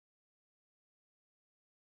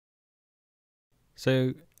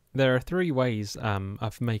So there are three ways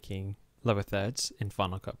of making lower thirds in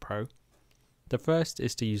Final Cut Pro. The first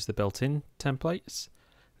is to use the built-in templates.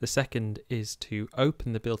 The second is to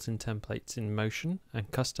open the built-in templates in Motion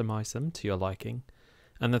and customize them to your liking.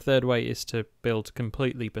 And the third way is to build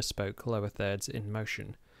completely bespoke lower thirds in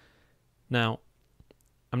Motion. Now,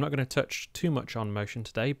 I'm not going to touch too much on Motion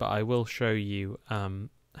today, but I will show you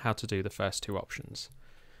how to do the first two options.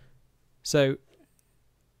 So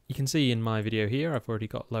you can see in my video here, I've already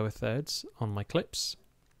got lower thirds on my clips,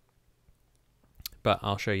 but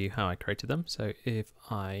I'll show you how I created them. So if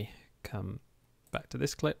I come back to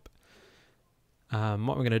this clip, what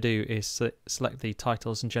we're going to do is select the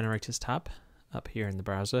Titles and Generators tab up here in the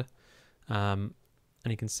browser. And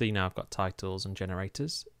you can see now I've got titles and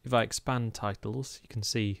generators. If I expand titles, you can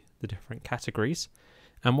see the different categories.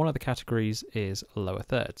 And one of the categories is lower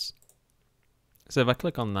thirds. So if I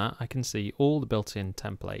click on that, I can see all the built-in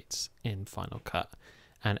templates in Final Cut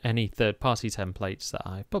and any third-party templates that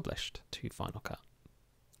I've published to Final Cut.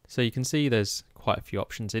 So you can see there's quite a few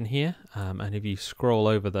options in here, and if you scroll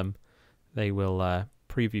over them, they will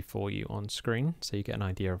preview for you on screen, so you get an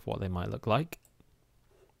idea of what they might look like.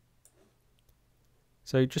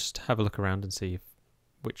 So just have a look around and see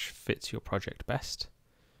which fits your project best.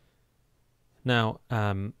 Now,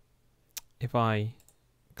 if I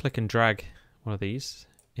click and drag one of these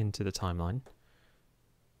into the timeline,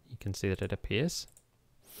 you can see that it appears.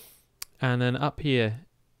 And then up here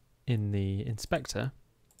in the inspector,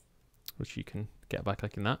 which you can get by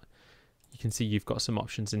clicking that, you can see you've got some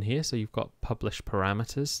options in here. So you've got publish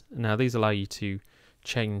parameters. Now these allow you to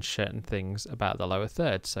change certain things about the lower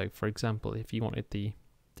third. So for example, if you wanted the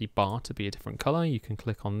bar to be a different color, you can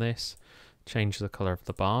click on this, change the color of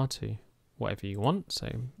the bar to whatever you want.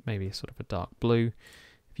 So maybe sort of a dark blue.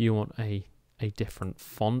 If you want a different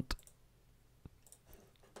font,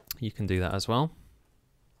 you can do that as well.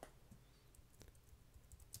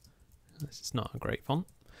 This is not a great font.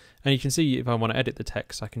 And you can see if I want to edit the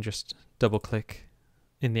text, I can just double click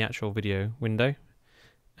in the actual video window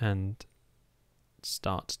and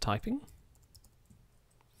start typing.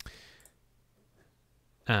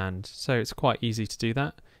 And so it's quite easy to do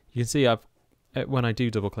that. You can see when I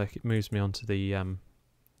do double click, it moves me onto the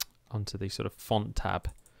sort of font tab,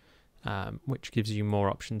 which gives you more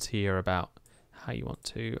options here about how you want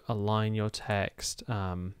to align your text,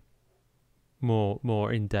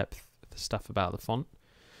 more in-depth stuff about the font.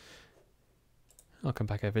 I'll come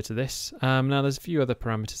back over to this. Now there's a few other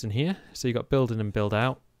parameters in here. So you've got build in and build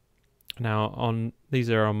out. Now these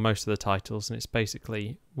are on most of the titles, and it's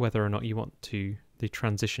basically whether or not you want the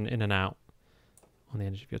transition in and out on the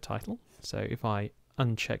edge of your title. So if I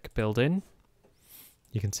uncheck build in,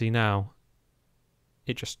 you can see now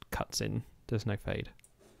it just cuts in, there's no fade.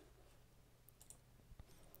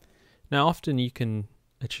 Now often you can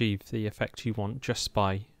achieve the effect you want just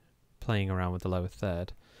by playing around with the lower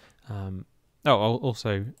third.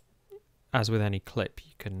 Also, as with any clip,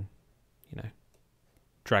 you can,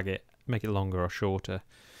 drag it, make it longer or shorter,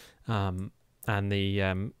 and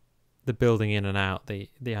the building in and out,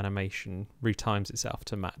 the animation retimes itself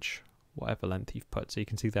to match whatever length you've put. So you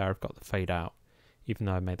can see there I've got the fade out, even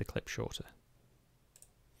though I made the clip shorter.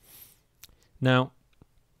 Now,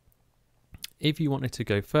 if you wanted to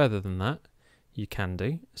go further than that, you can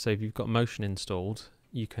do. So if you've got Motion installed,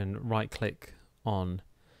 you can right-click on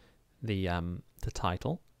the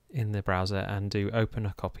title in the browser and do Open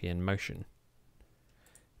a Copy in Motion.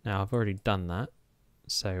 Now I've already done that,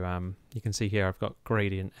 so you can see here I've got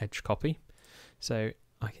Gradient Edge Copy. So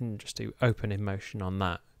I can just do Open in Motion on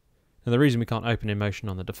that. Now the reason we can't open in Motion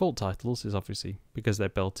on the default titles is obviously because they're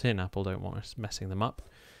built in. Apple don't want us messing them up,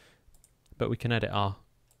 but we can edit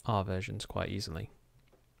our versions quite easily.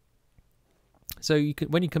 So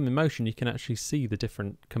when you come in Motion, you can actually see the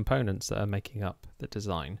different components that are making up the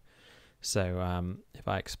design. So if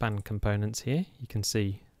I expand components here, you can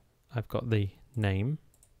see I've got the name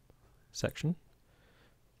section,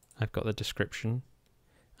 I've got the description,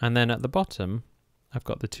 and then at the bottom I've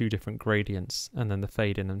got the two different gradients and then the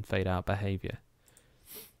fade in and fade out behavior.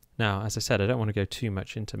 Now, as I said, I don't want to go too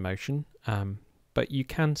much into Motion, but you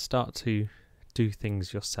can start to do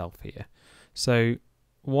things yourself here. So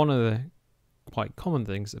one of the quite common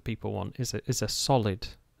things that people want is a solid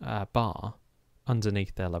bar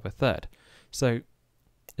underneath their lower third. So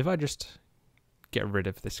if I just get rid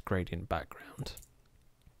of this gradient background,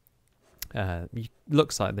 it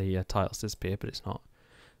looks like the titles disappear, but it's not.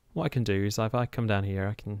 What I can do is if I come down here,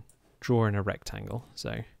 I can draw in a rectangle. So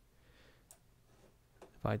if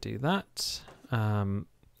I do that,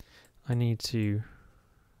 I need to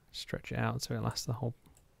stretch it out so it lasts the whole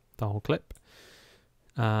clip,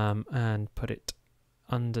 and put it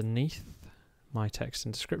underneath my text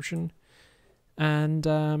and description, and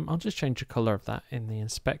I'll just change the color of that in the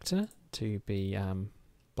inspector to be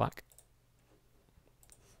black.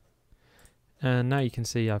 And now you can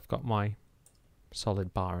see I've got my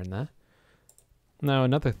solid bar in there. Now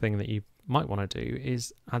another thing that you might want to do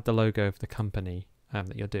is add the logo of the company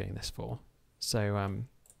that you're doing this for. So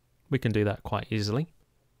we can do that quite easily.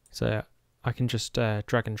 So I can just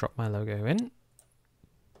drag and drop my logo in.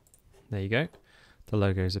 There you go. The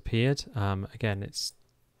logo's appeared. Again, it's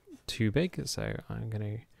too big, so I'm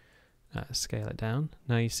going to scale it down.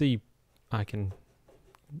 Now you see I can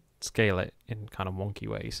scale it in kind of wonky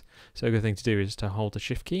ways. So a good thing to do is to hold the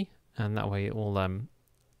shift key, and that way it will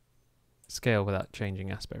scale without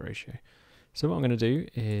changing aspect ratio. So what I'm going to do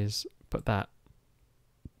is put that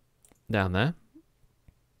down there,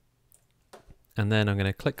 and then I'm going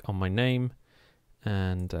to click on my name,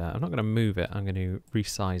 and I'm not going to move it, I'm going to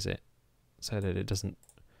resize it so that it doesn't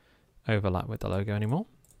overlap with the logo anymore.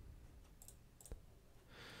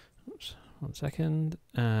 Oops, 1 second.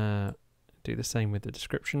 Do the same with the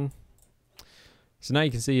description. So now you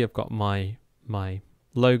can see I've got my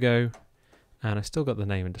logo, and I've still got the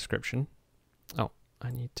name and description. Oh, I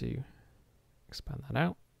need to expand that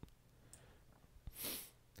out.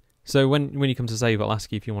 So when you come to save, it'll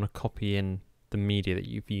ask you if you want to copy in the media that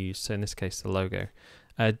you've used. So in this case, the logo.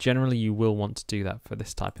 Generally, you will want to do that for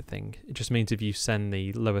this type of thing. It just means if you send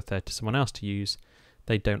the lower third to someone else to use,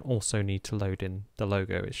 they don't also need to load in the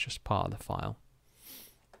logo. It's just part of the file.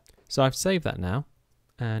 So I've saved that now,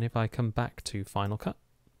 and if I come back to Final Cut,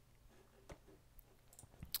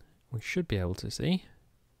 we should be able to see,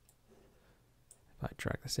 if I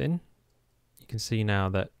drag this in, you can see now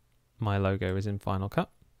that my logo is in Final Cut.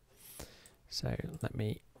 So let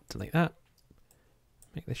me delete that,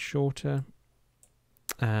 make this shorter,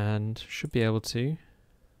 and should be able to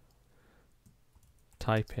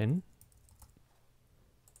type in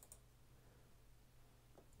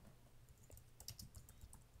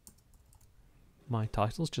my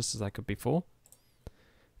titles just as I could before.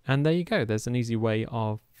 And there you go, there's an easy way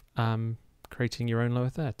of creating your own lower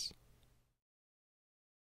thirds.